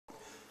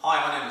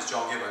is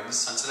John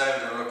Gibbons, and today we're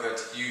going to look at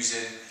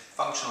using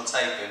functional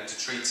taping to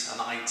treat an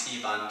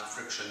IT band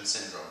friction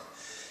syndrome.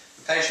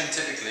 The patient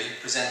typically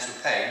presents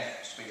with pain,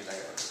 just bring your leg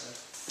up a bit,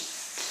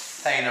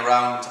 pain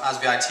around, as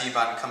the IT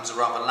band comes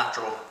around the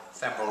lateral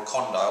femoral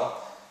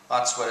condyle,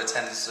 that's where it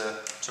tends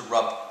to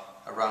rub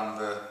around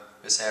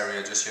this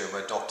area just here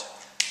where dot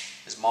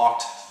is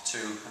marked to,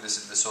 and this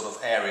is the sort of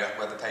area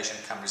where the patient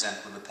can present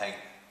with the pain.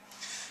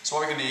 So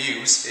what we're going to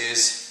use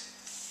is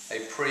a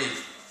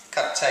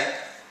pre-cut tape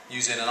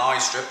using an eye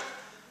strip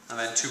and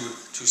then two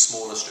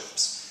smaller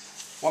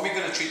strips. When we're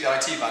going to treat the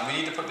IT band, we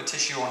need to put the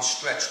tissue on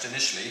stretched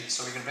initially,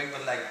 so we can bring the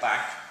leg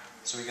back,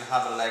 so we can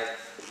have the leg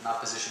in that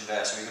position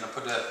there. So we're going to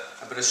put a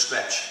bit of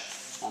stretch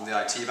on the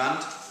IT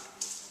band.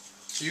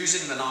 So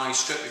using the eye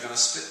strip, we're going to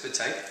split the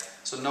tape,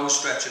 so no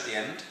stretch at the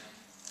end.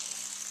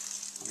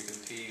 And we can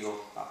peel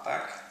that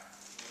back.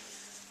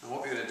 And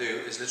what we're going to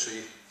do is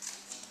literally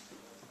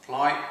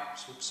apply,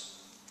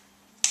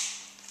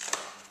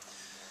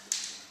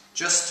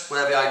 just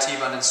where the IT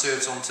band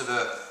inserts onto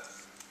the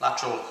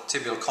lateral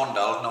tibial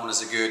condyle, known as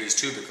the Gerdy's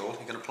tubercle.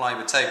 You can apply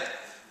the tape,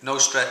 no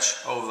stretch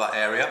over that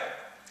area,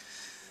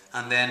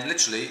 and then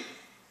literally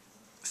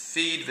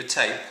feed the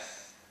tape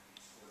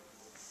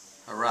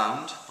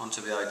around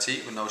onto the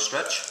IT with no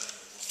stretch,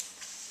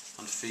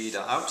 and feed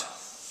it out.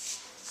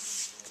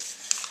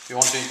 If you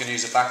want to, you can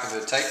use the back of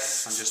the tape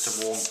and just to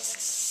warm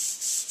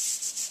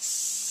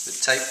the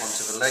tape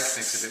onto the leg,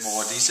 makes it a bit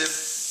more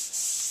adhesive.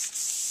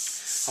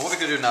 And what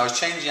we're going to do now is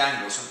change the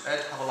angle. So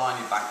Ed, have a line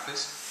in your back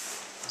please.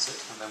 That's it,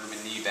 and then with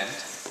my knee bend.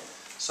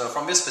 So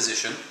from this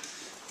position,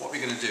 what we're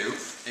going to do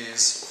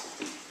is,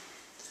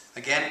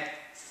 again,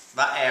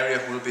 that area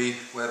will be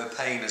where the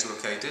pain is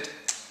located.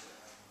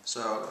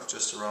 So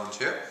just around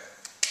here.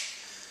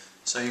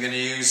 So you're going to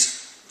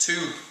use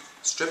two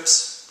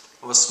strips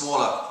of a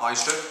smaller eye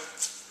strip,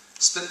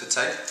 split the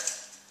tape.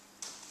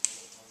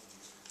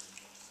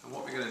 And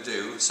what we're going to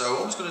do, so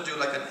I'm just going to do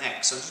like an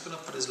X. So I'm just going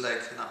to put his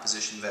leg in that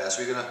position there. So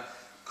we're going to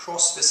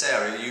cross this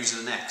area using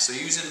an X. So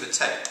using the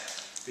tape,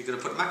 we're going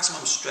to put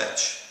maximum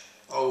stretch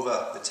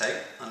over the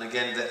tape, and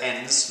again the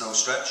ends no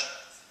stretch,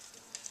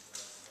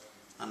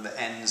 and the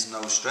ends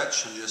no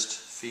stretch, and just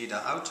feed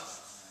that out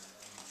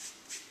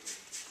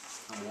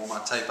and warm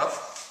that tape up.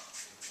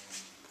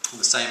 And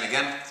the same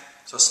again.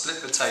 So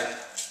split the tape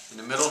in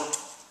the middle,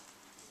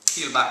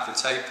 peel back the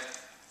tape,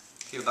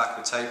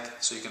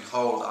 so you can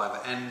hold either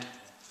end,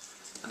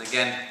 and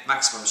again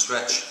maximum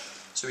stretch.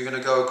 So we're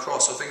going to go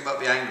across. So think about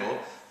the angle.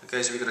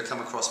 Okay, so we're going to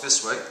come across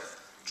this way.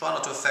 Try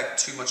not to affect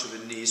too much of the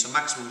knee, so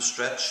maximum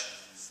stretch.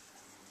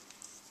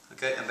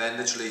 Okay, and then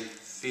literally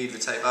feed the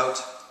tape out,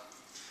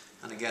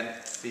 and again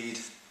feed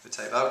the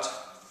tape out.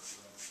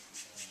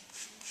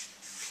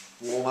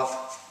 Warm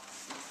up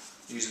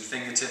using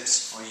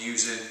fingertips or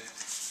using.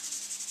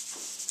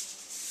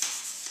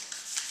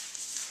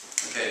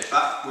 Okay,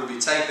 that will be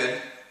taping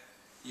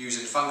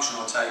using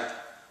functional tape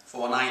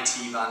for an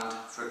IT band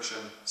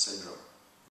friction syndrome.